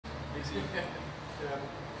busy.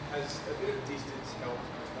 Has a bit of distance helped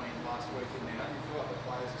between last week and now? Do you feel like the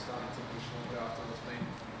players are starting to push longer after there's been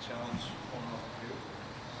a challenge on and off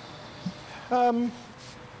the field?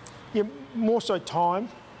 Yeah, more so time.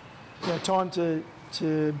 You know, time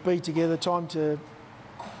to be together, time to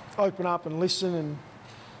open up and listen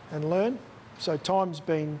and learn. So time's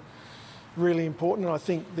been really important, and I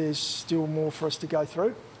think there's still more for us to go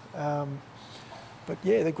through. But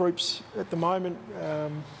yeah, the groups at the moment,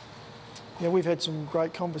 you know, we've had some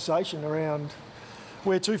great conversation around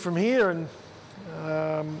where to from here and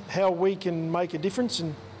how we can make a difference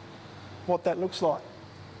and what that looks like.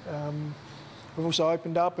 We've also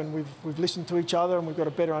opened up and we've listened to each other, and we've got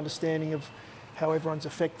a better understanding of how everyone's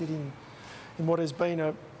affected in what has been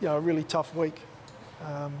a really tough week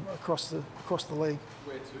across the league.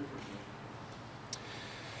 Where to from here?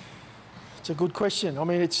 It's a good question. I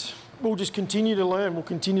mean, we'll just continue to learn, we'll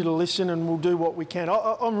continue to listen, and we'll do what we can.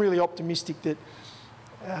 I'm really optimistic that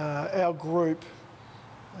our group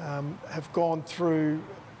have gone through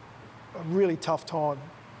a really tough time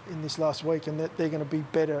in this last week, and that they're going to be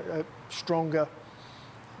better, stronger,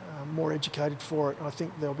 more educated for it. And I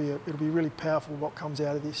think it'll be really powerful what comes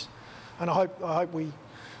out of this. And I hope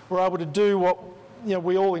we're able to do what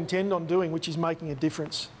we all intend on doing, which is making a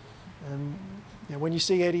difference. And when you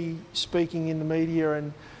see Eddie speaking in the media, and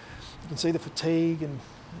you can see the fatigue, and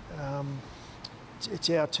it's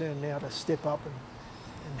our turn now to step up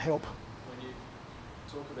and help. When you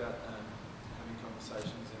talk about having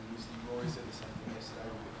conversations and listening, Rory said the same thing yesterday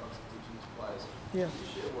with the Cox Indigenous players. Yeah. Can you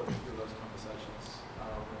share what you feel those conversations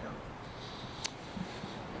are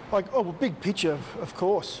around? Well, big picture, of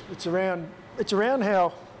course. It's around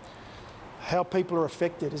how people are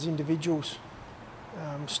affected as individuals.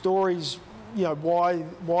 Stories,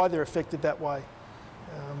 why they're affected that way.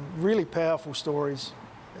 Really powerful stories,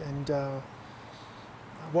 and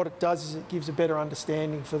what it does is it gives a better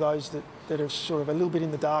understanding for those that are sort of a little bit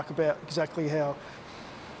in the dark about exactly how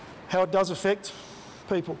it does affect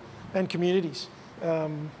people and communities.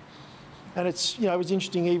 And it was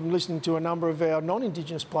interesting even listening to a number of our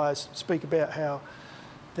non-Indigenous players speak about how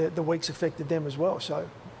the week's affected them as well. So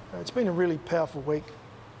it's been a really powerful week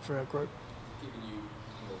for our group. Giving you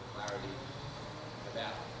more clarity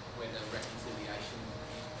about whether reconciliation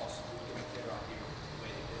is possible, give a better idea of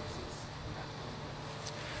where the deficits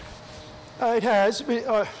happen. It has.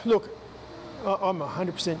 Look, I'm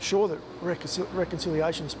 100% sure that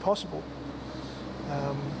reconciliation is possible,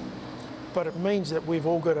 but it means that we've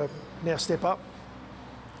all got to now step up.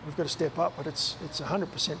 We've got to step up, but it's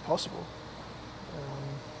 100% possible.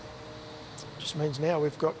 Just means now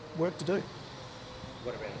we've got work to do.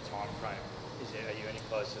 What about a time frame? Are you any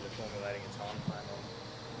closer to formulating a time frame on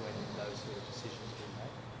when those sort of decisions will be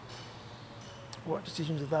made? What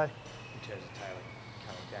decisions are they? In terms of Taylor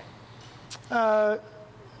coming back?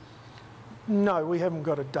 No, we haven't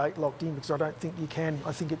got a date locked in, because I don't think you can.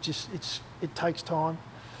 I think it takes time.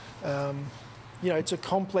 It's a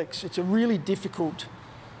complex, it's a really difficult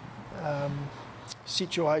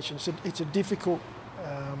situation. It's a difficult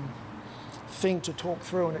thing to talk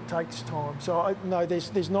through, and it takes time. So no,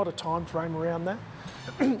 there's not a time frame around that.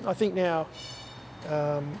 I think now,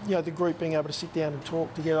 the group being able to sit down and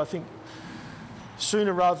talk together, I think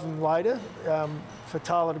sooner rather than later, for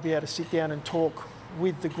Taylor to be able to sit down and talk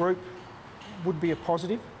with the group would be a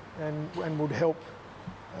positive, and would help.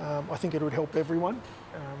 I think it would help everyone.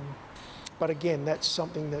 But again, that's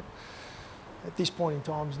something that at this point in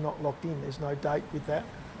time is not locked in. There's no date with that.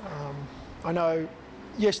 I know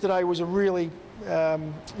yesterday was a really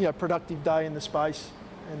productive day in the space,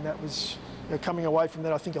 and that was coming away from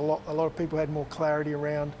that. I think a lot of people had more clarity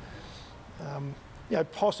around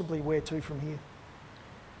possibly where to from here.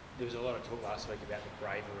 There was a lot of talk last week about the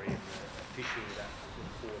bravery of the official that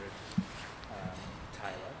reported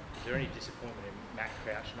Taylor. Is there any disappointment in Matt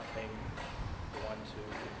Crouch not being the one to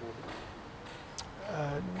report it?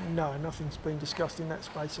 No, nothing's been discussed in that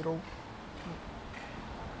space at all.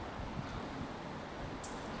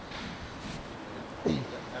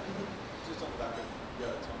 Just on the back of your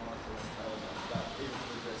timeline for when Taylor comes back, even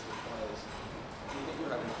for the rest of the players, do you think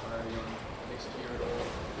you'll have any clarity on next year at all?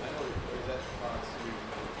 Or is that far too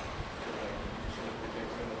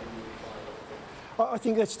I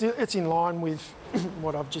think it's in line with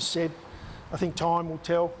what I've just said. I think time will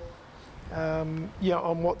tell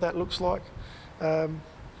on what that looks like.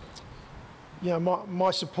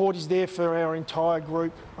 My support is there for our entire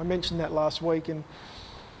group. I mentioned that last week, and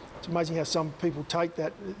it's amazing how some people take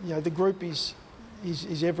that. The group is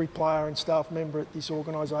every player and staff member at this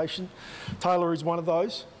organisation. Taylor is one of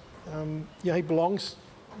those. He belongs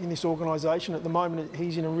in this organisation. At the moment,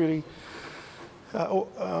 he's in a really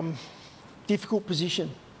difficult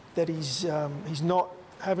position that he's not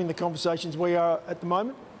having the conversations we are at the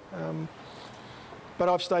moment. But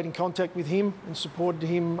I've stayed in contact with him and supported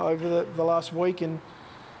him over the last week and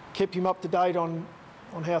kept him up to date on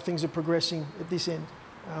how things are progressing at this end,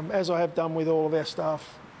 as I have done with all of our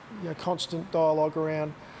staff. Constant dialogue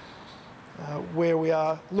around where we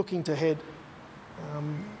are looking to head.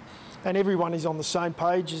 And everyone is on the same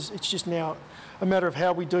page. It's just now a matter of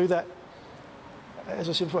how we do that. As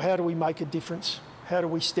I said before, how do we make a difference? How do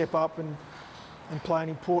we step up and play an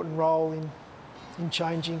important role in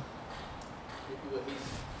changing? Will his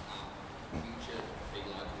future be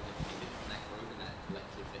largely dependent on that group and that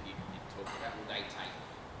collective that you talked about? Will they take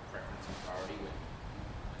preference and priority when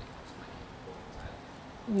it comes to making important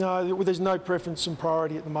Taylor? No, there's no preference and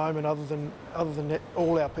priority at the moment other than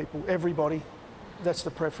all our people, everybody. That's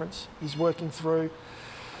the preference. He's working through.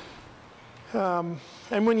 And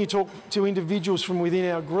when you talk to individuals from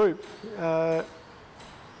within our group,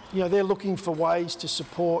 they're looking for ways to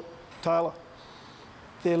support Taylor.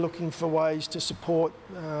 They're looking for ways to support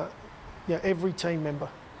every team member.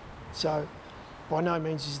 So by no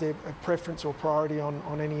means is there a preference or priority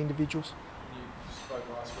on any individuals. You spoke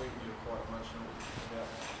last week, you were quite emotional about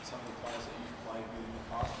some of the players that you've played with in the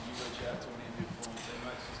past. Did you reach out to any of your former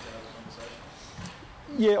teammates just to have a conversation?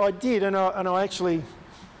 Yeah, I did, and I actually,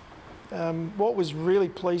 what was really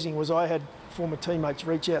pleasing was I had former teammates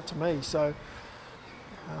reach out to me. So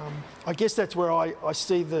I guess that's where I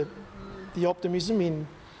see the optimism in.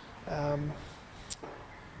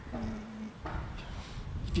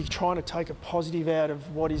 If you're trying to take a positive out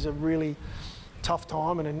of what is a really tough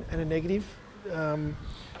time and a negative,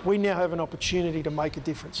 we now have an opportunity to make a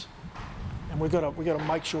difference, and we've got to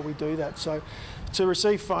make sure we do that. So to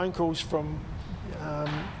receive phone calls from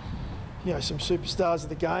some superstars of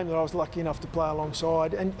the game that I was lucky enough to play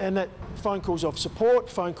alongside, and that phone calls of support,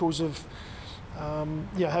 phone calls of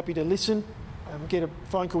happy to listen,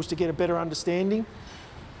 phone calls to get a better understanding.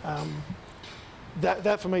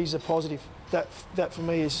 That for me is a positive. That for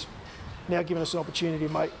me is now giving us an opportunity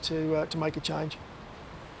to make a change.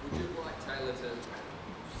 Would you like Taylor to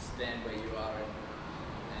stand where you are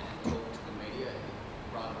and talk to the media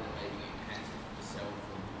rather than leaving it hands off yourself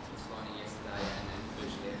and signing yesterday and then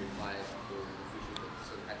virtually every player or official that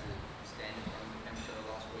sort of had to stand in front of the camera for the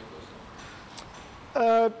last week or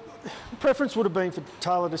so? Preference would have been for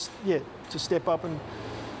Taylor to step up and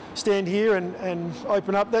stand here and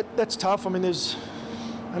open up. That's tough. I mean,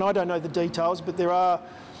 and I don't know the details, but there are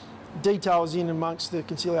details in amongst the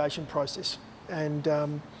conciliation process, and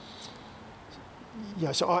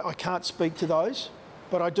so I can't speak to those,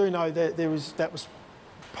 but I do know that that was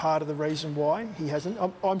part of the reason why he hasn't.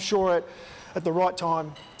 I'm sure at the right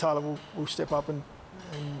time Taylor will step up and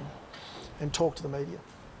talk to the media.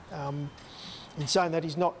 In saying that,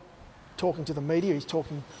 he's not talking to the media, he's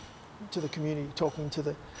talking to the community, talking to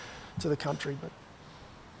the country. But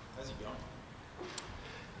how's he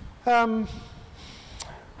going?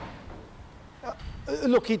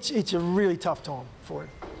 Look, it's a really tough time for him.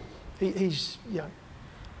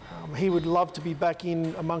 He would love to be back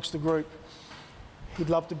in amongst the group. He'd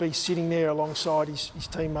love to be sitting there alongside his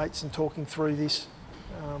teammates and talking through this.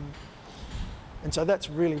 And so that's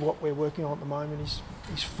really what we're working on at the moment,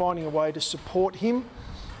 is finding a way to support him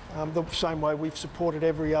the same way we've supported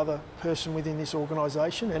every other person within this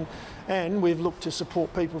organisation, and we've looked to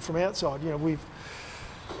support people from outside.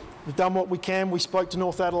 We've done what we can. We spoke to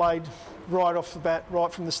North Adelaide right off the bat,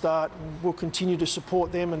 right from the start, and we'll continue to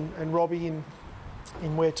support them and Robbie in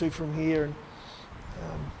where to from here. And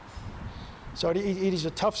so it is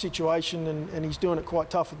a tough situation, and he's doing it quite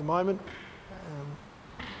tough at the moment.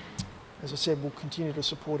 As I said, we'll continue to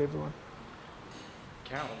support everyone.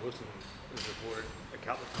 Carolyn Wilson has reported a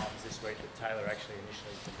couple of times this week that Taylor actually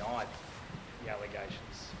initially denied the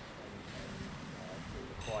allegations and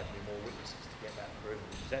required to be more witnesses to get that proven.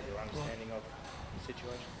 Is that your understanding of the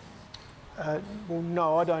situation? Well,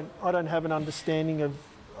 no, I don't have an understanding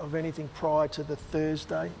of anything prior to the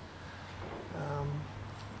Thursday.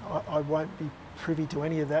 I won't be privy to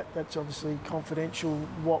any of that. That's obviously confidential,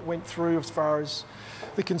 what went through as far as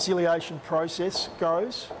the conciliation process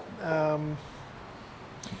goes.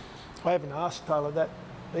 I haven't asked Taylor that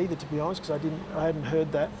either, to be honest, because I hadn't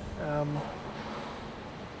heard that.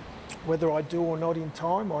 Whether I do or not in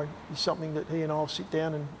time is something that he and I will sit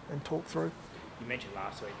down and talk through. You mentioned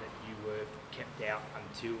last week that you were kept out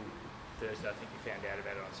until Thursday. I think you found out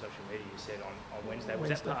about it on social media. You said on Wednesday. Was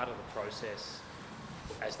that part of the process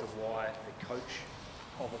as to why the coach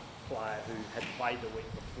of a player who had played the week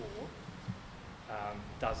before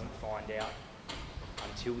doesn't find out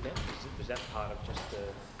until then? Was that part of just the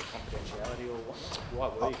confidentiality or what?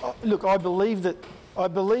 Why were you? Look, I believe that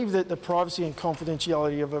the privacy and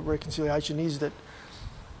confidentiality of a reconciliation is that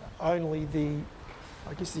only the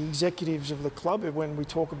executives of the club, when we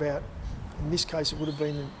talk about, in this case it would have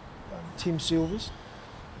been Tim Silvers,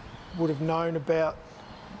 would have known about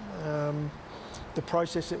the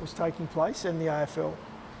process that was taking place and the AFL.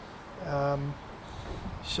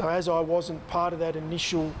 So as I wasn't part of that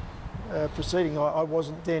initial proceeding, I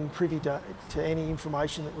wasn't then privy to any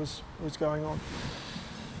information that was going on,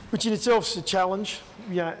 which in itself is a challenge,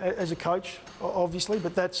 as a coach, obviously.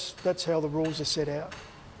 But that's how the rules are set out,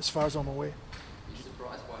 as far as I'm aware. Are you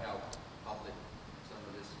surprised by how public some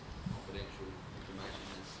of this confidential information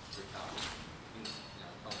has become? In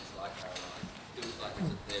comments like Caroline, it feels like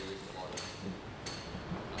there is a lot of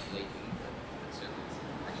not leaking, but certainly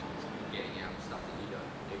actually getting out stuff that you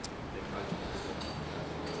don't think they're coaching.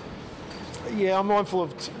 Yeah, I'm mindful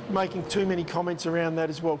of making too many comments around that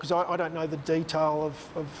as well, because I don't know the detail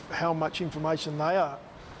of how much information they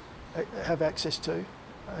have access to,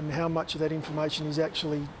 and how much of that information is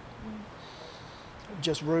actually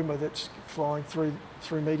just rumour that's flying through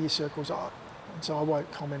media circles. And so I won't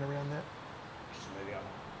comment around that. Just moving on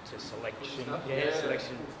to selection.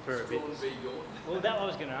 Selection for a bit. Well, I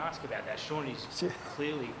was going to ask about that. Shawnee's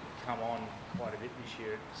clearly come on quite a bit this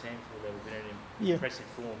year at Sandfield level, been in impressive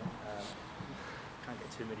form. Can't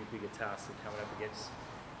get too many bigger tasks than coming up against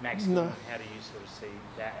Max. No. How do you sort of see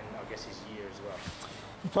that, and I guess his year as well?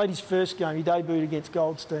 He played his first game. He debuted against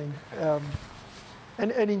Goldstein.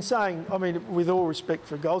 And in saying, I mean, with all respect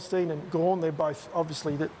for Goldstein and Gawn, they're both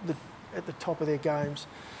obviously at the top of their games.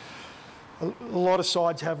 A lot of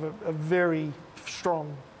sides have a very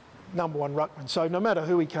strong number one ruckman. So no matter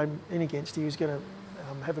who he came in against, he was going to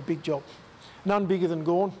have a big job. None bigger than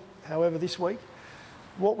Gawn, however, this week.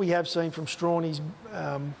 What we have seen from Strawn,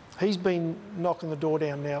 he's been knocking the door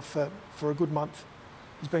down now for a good month.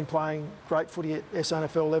 He's been playing great footy at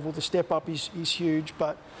SNFL level. The step up is huge,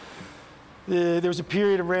 but there was a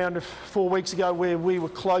period around 4 weeks ago where we were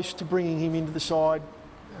close to bringing him into the side.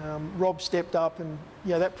 Rob stepped up, and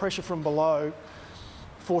that pressure from below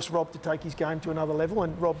forced Rob to take his game to another level,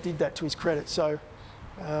 and Rob did that to his credit. So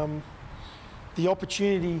the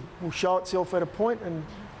opportunity will show itself at a point, and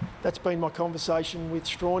that's been my conversation with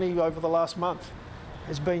Strawny over the last month,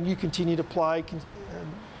 has been you continue to play,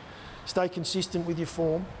 stay consistent with your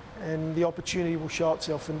form, and the opportunity will show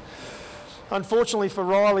itself. And unfortunately for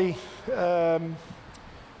Riley,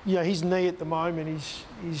 his knee at the moment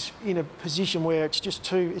is in a position where it's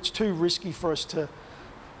too risky for us to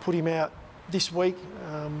put him out this week.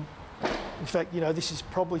 In fact, this is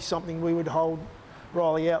probably something we would hold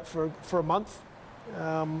Riley out for a month,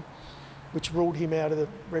 which ruled him out of the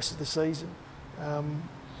rest of the season.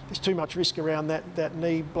 There's too much risk around that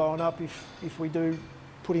knee blowing up if we do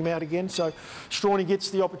put him out again. So Strawny gets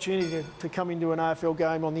the opportunity to come into an AFL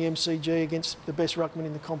game on the MCG against the best ruckman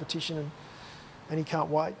in the competition, and he can't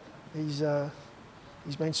wait. He's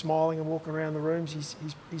been smiling and walking around the rooms.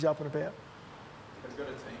 He's up and about. Have you got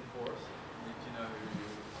a team for us? Do you know who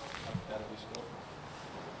that'll be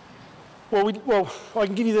scored? Well, I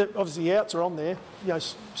can give you obviously the outs are on there.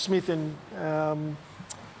 Smith and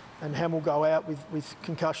Ham will go out with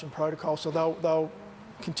concussion protocol, so they'll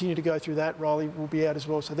continue to go through that. Riley will be out as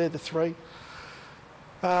well, so they're the three.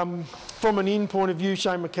 From an in point of view,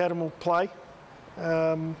 Shane McAdam will play.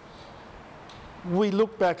 We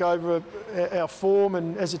look back over our form,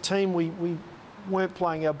 and as a team we weren't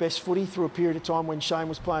playing our best footy through a period of time when Shane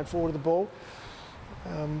was playing forward of the ball.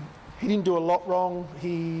 He didn't do a lot wrong.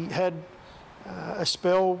 He had a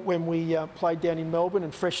spell when we played down in Melbourne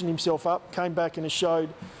and freshened himself up, came back and has showed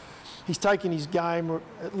he's taken his game,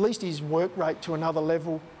 at least his work rate, to another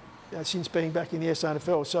level since being back in the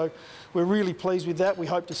SNFL. So we're really pleased with that. We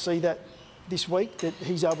hope to see that this week, that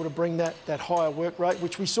he's able to bring that higher work rate,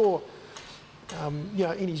 which we saw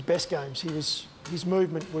in his best games. His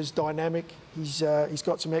movement was dynamic. He's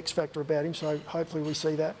got some X factor about him, so hopefully we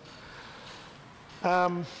see that.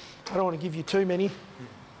 I don't want to give you too many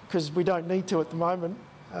because we don't need to at the moment.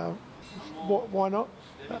 Why not?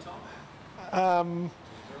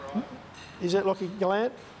 Is that Lockie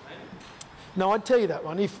Gallant? No, I'd tell you that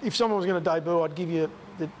one. If someone was going to debut, I'd give you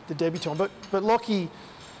the debutant. But Lockie,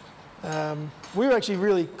 we were actually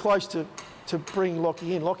really close to bring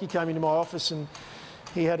Lockie in. Lockie came into my office and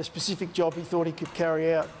he had a specific job he thought he could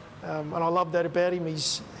carry out. And I love that about him.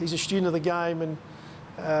 He's a student of the game,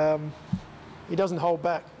 and he doesn't hold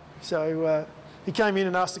back. So he came in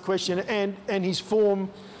and asked the question, and his form,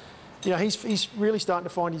 he's really starting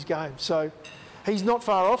to find his game. So he's not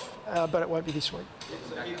far off, but it won't be this week.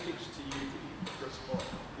 So he pitched to you for a spot.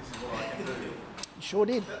 Sure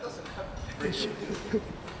did. That doesn't happen.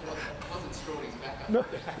 Wasn't Strawley's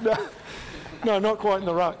backup. No, not quite in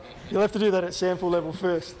the ruck. You'll have to do that at sample level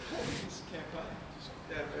first. This campaign,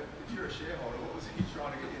 if you're a shareholder, what was he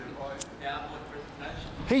trying to get you to buy? PowerPoint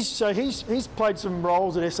presentation. He's played some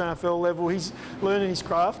roles at SANFL level. He's learning his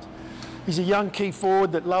craft. He's a young key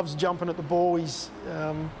forward that loves jumping at the ball. He's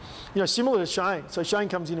similar to Shane. So Shane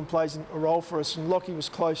comes in and plays a role for us, and Lockie was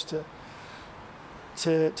close to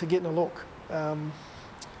getting a look,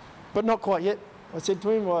 but not quite yet. I said to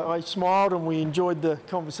him, I smiled and we enjoyed the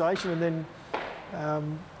conversation, and then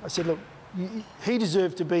I said, look, he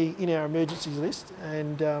deserved to be in our emergencies list,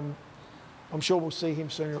 and I'm sure we'll see him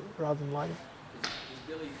sooner rather than later. Does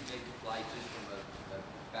Billy need to play just from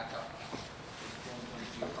a backup form point of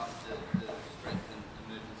view, plus the strength and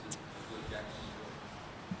emergence of Will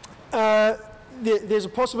Jackson? There's a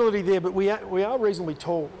possibility there, but we are reasonably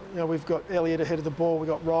tall. We've got Elliott ahead of the ball, we've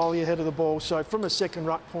got Riley ahead of the ball. So from a second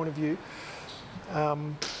ruck point of view,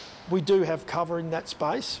 we do have cover in that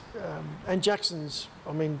space. And Jackson's,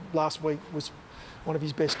 last week was one of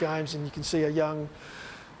his best games, and you can see a young,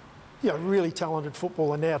 really talented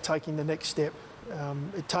footballer now taking the next step.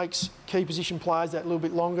 It takes key position players that little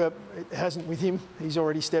bit longer. It hasn't with him. He's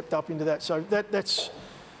already stepped up into that. So that's.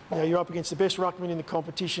 You're up against the best ruckman in the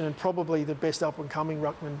competition and probably the best up-and-coming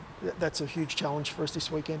ruckman. That's a huge challenge for us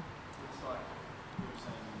this weekend. It's like we've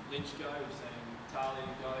seen Lynch go, we've seen Talia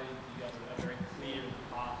go. You guys are very clear in the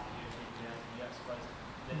path that you're heading down. I suppose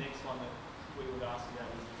the next one that we would ask you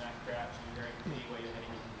about is Matt Crouch. You're very clear where you're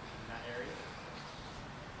heading in that area.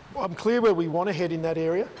 Well, I'm clear where we want to head in that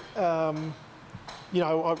area. I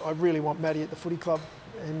really want Matty at the footy club.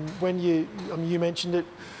 And when you mentioned it,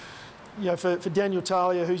 for Daniel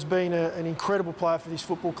Talia, who's been an incredible player for this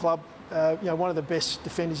football club, one of the best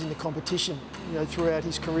defenders in the competition, throughout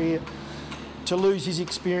his career, to lose his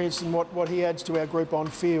experience and what he adds to our group on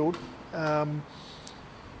field,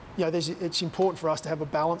 it's important for us to have a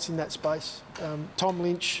balance in that space. Tom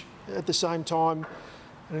Lynch, at the same time,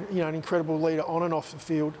 an incredible leader on and off the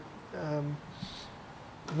field.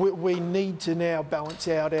 We need to now balance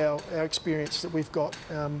out our experience that we've got.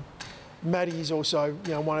 Matty is also,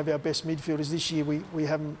 one of our best midfielders this year. We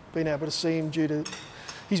haven't been able to see him due to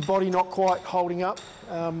his body not quite holding up,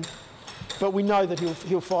 but we know that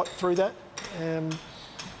he'll fight through that.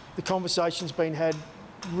 The conversation's been had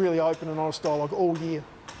really open and honest dialogue all year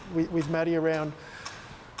with Matty around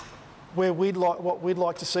what we'd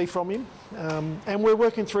like to see from him, and we're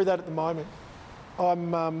working through that at the moment.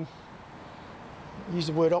 I'm use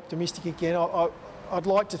the word optimistic again. I'd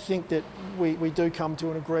like to think that we do come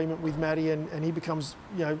to an agreement with Matty and he becomes,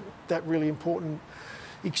 that really important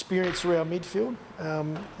experience through our midfield,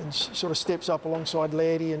 and sort of steps up alongside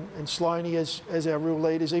Lairdy and Sloaney as our real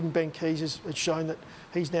leaders. Even Ben Keys has shown that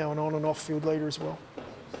he's now an on and off field leader as well. So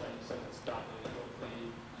you said at the start that you're clear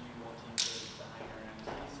you want him to hang around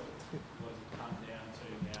here. So what does it come down to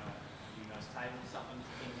now? You guys table something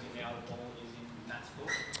for him to now the ball is in Matt's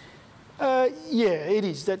court? Yeah, it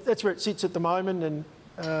is. That's where it sits at the moment,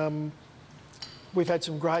 and we've had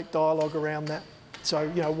some great dialogue around that. So,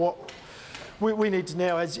 what we need to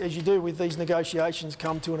now, as you do with these negotiations,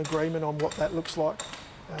 come to an agreement on what that looks like.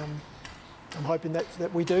 I'm hoping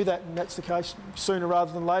that we do that, and that's the case sooner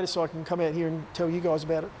rather than later, so I can come out here and tell you guys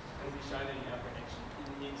about it. Has he shown any apprehension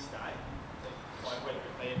in state, like whether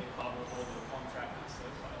it be in the club or the contract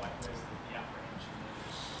itself? Like where's the apprehension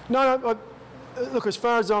there? No, look, as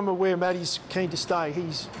far as I'm aware, Matty's keen to stay.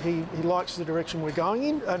 He likes the direction we're going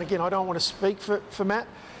in. And again, I don't want to speak for Matt,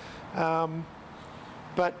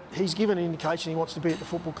 but he's given an indication he wants to be at the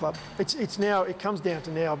football club. It comes down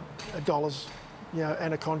to now dollars,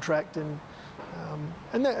 and a contract, and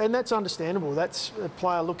that's understandable. That's a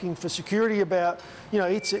player looking for security about,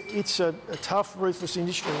 it's a tough, ruthless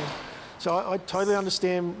industry. So I totally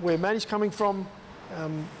understand where Matty's coming from.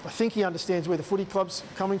 I think he understands where the footy club's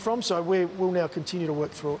coming from, so we'll now continue to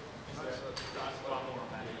work through it. One more on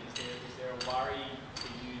that. Is there a worry for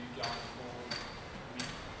you going forward with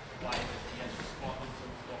the way that he has responded to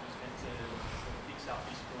what was meant to sort of fix up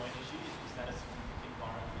his groin issue? Is that a significant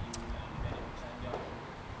worry for you in the medical team going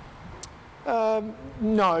forward?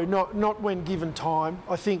 No, not when given time.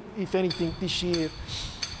 I think, if anything, this year,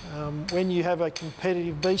 when you have a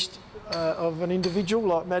competitive beast of an individual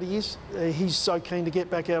like Matty is, he's so keen to get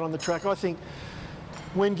back out on the track. I think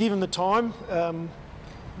when given the time,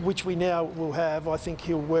 which we now will have, I think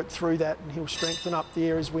he'll work through that and he'll strengthen up the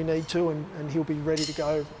areas we need to, and he'll be ready to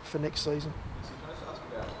go for next season. So can I just ask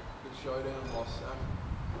about the showdown loss?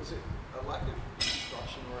 Was it a lack of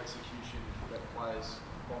instruction or execution that players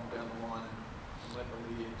bombed down the line and let the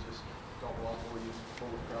lead just gobble up all your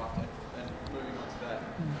forward craft, and moving on to that,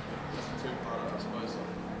 just a two-parter, I suppose.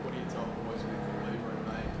 What do you tell the boys with Lever and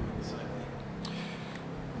May doing the same thing?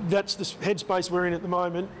 That's the headspace we're in at the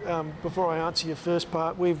moment. Before I answer your first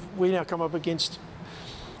part, we now come up against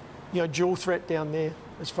dual threat down there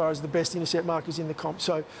as far as the best intercept markers in the comp.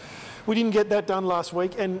 So we didn't get that done last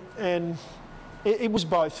week, and it was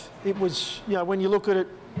both. It was, when you look at it,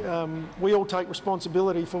 we all take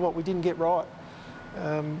responsibility for what we didn't get right.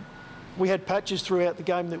 We had patches throughout the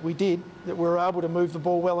game that we were able to move the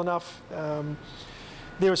ball well enough.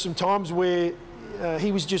 There were some times where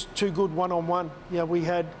he was just too good one-on-one. We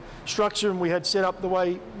had structure and we had set up the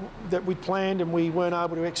way that we planned, and we weren't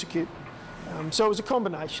able to execute. So it was a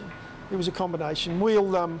combination.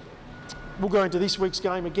 We'll go into this week's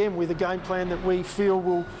game again with a game plan that we feel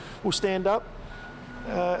will stand up.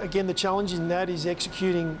 Again, the challenge in that is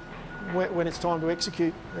executing when it's time to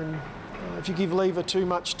execute. And if you give Lever too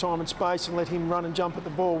much time and space and let him run and jump at the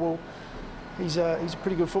ball, well, he's a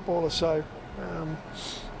pretty good footballer. So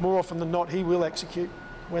more often than not, he will execute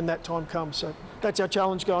when that time comes. So that's our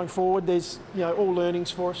challenge going forward. There's all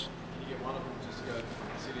learnings for us. Can you get one of them just to go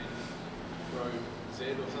sit in row Z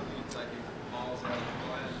or something and take him miles out of the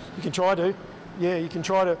play? You can try to. Yeah, you can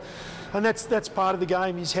try to. And that's part of the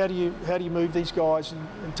game, is how do you move these guys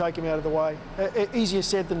and take them out of the way. Easier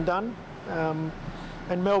said than done.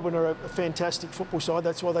 And Melbourne are a fantastic football side.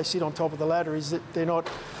 That's why they sit on top of the ladder, is that they're not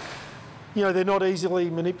easily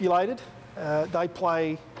manipulated. They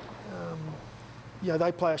play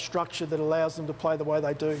a structure that allows them to play the way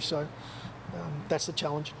they do. So that's the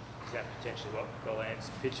challenge. Is that potentially what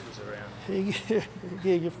Golan's pitch was around?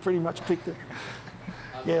 Yeah, you've pretty much picked it.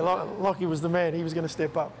 Yeah, Lockie was the man. He was going to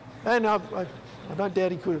step up. And I don't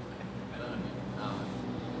doubt he could have.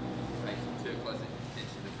 Pay too close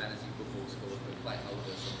attention to fantasy football scores, but play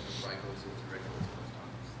older sorts of break all sorts of records most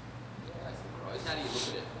times. That's the Crows. How do you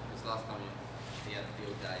look at it? Because last time he had a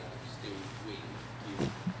field day, still win. Do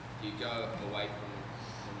you go away from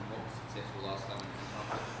what was successful last time and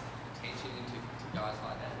put attention into guys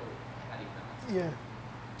like that, or how do you balance it? Yeah.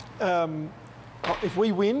 If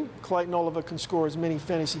we win, Clayton Oliver can score as many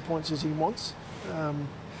fantasy points as he wants.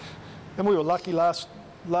 And we were lucky last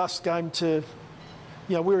game to,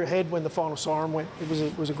 we were ahead when the final siren went.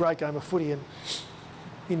 It was a great game of footy, and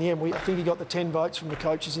in the end, I think he got the 10 votes from the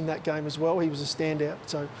coaches in that game as well. He was a standout.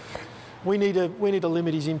 So we need to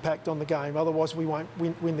limit his impact on the game. Otherwise, we won't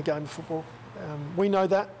win the game of football. We know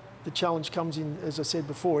that. The challenge comes in, as I said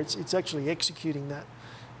before, it's actually executing that.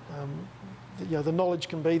 The knowledge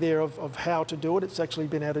can be there of how to do it. It's actually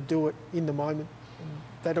been able to do it in the moment. And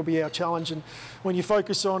that'll be our challenge. And when you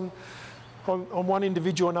focus on one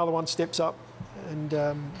individual, another one steps up. And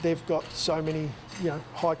they've got so many,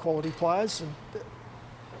 high quality players, and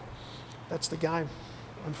that's the game.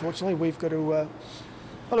 Unfortunately, we've got to.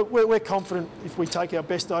 Look, we're confident if we take our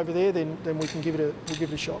best over there, then we can give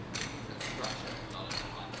it a shot.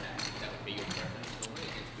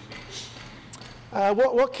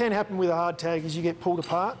 What can happen with a hard tag is you get pulled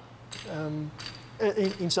apart.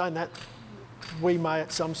 In saying that, we may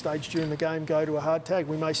at some stage during the game go to a hard tag.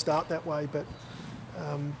 We may start that way, but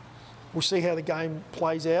we'll see how the game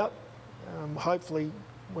plays out. Hopefully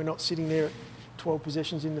we're not sitting there at 12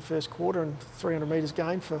 possessions in the first quarter and 300 metres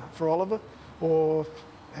gained for Oliver, or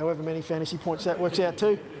however many fantasy points that works out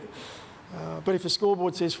to. But if the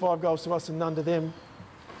scoreboard says 5 goals to us and none to them,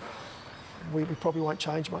 we probably won't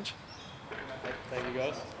change much. Thank you,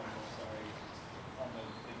 guys. Sorry, on the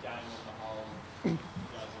game on the whole, you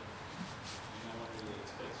guys have, no one really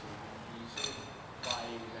expects you. You sort of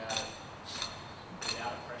play without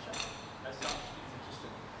pressure as such. Is it just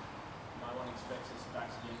that no one expects us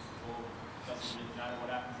backs against the ball, doesn't really know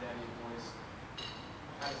what happens out of your boys?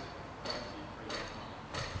 How does it go for you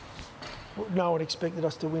pre-game? No one expected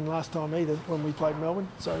us to win last time either when we played Melbourne,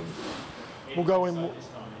 so we'll go in. This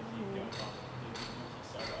time, if you go on,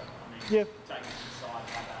 so I mean, Yeah. taking inside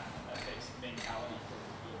how that affects mentality for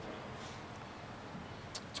your team.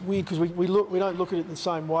 It's weird because we don't look at it the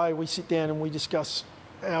same way. We sit down and we discuss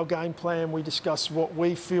our game plan. We discuss what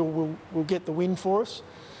we feel will get the win for us.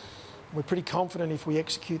 We're pretty confident if we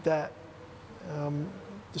execute that,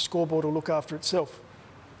 the scoreboard will look after itself.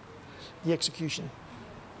 The execution.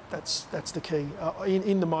 That's the key.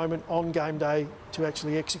 In the moment, on game day, to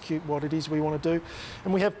actually execute what it is we want to do.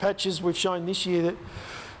 And we have patches, we've shown this year that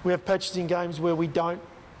we have patches in games where we don't.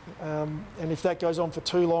 And if that goes on for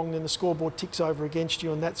too long, then the scoreboard ticks over against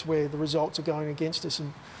you, and that's where the results are going against us.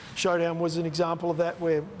 And Showdown was an example of that,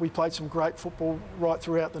 where we played some great football right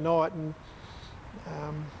throughout the night, and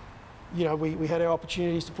we had our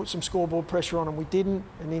opportunities to put some scoreboard pressure on, and we didn't.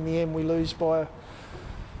 And in the end, we lose by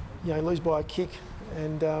lose by a kick,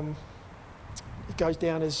 and it goes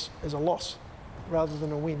down as a loss rather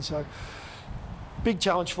than a win. So big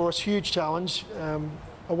challenge for us, huge challenge.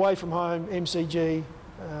 Away from home, MCG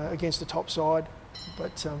against the top side,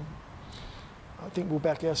 but I think we'll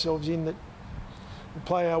back ourselves in that we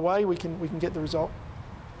play our way, we can get the result.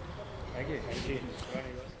 Thank you. Thank you.